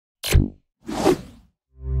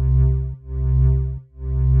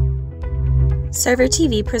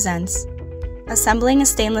ServerTV presents Assembling a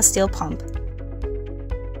Stainless Steel Pump.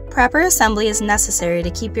 Proper assembly is necessary to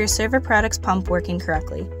keep your server product's pump working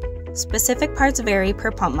correctly. Specific parts vary per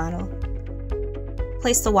pump model.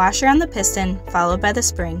 Place the washer on the piston, followed by the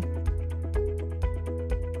spring.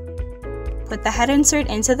 Put the head insert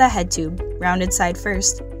into the head tube, rounded side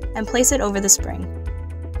first, and place it over the spring.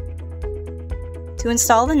 To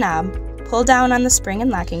install the knob, pull down on the spring and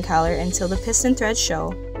locking collar until the piston threads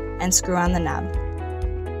show, and screw on the knob.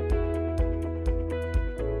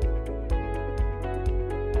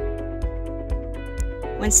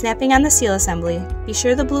 When snapping on the seal assembly, be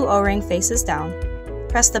sure the blue O-ring faces down,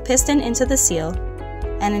 press the piston into the seal,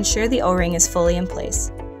 and ensure the O-ring is fully in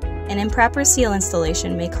place. An improper seal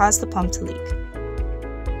installation may cause the pump to leak.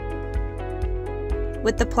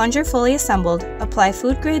 With the plunger fully assembled, apply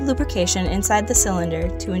food-grade lubrication inside the cylinder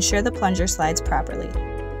to ensure the plunger slides properly.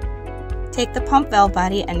 Take the pump valve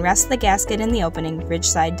body and rest the gasket in the opening, ridge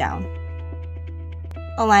side down.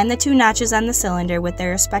 Align the two notches on the cylinder with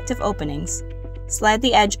their respective openings. Slide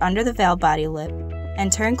the edge under the valve body lip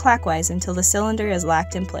and turn clockwise until the cylinder is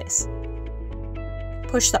locked in place.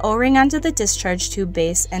 Push the O-ring onto the discharge tube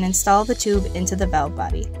base and install the tube into the valve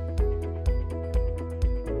body.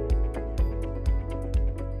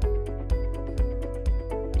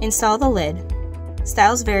 Install the lid.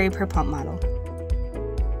 Styles vary per pump model.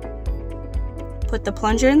 Put the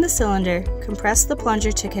plunger in the cylinder, compress the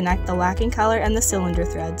plunger to connect the locking collar and the cylinder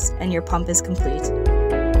threads, and your pump is complete.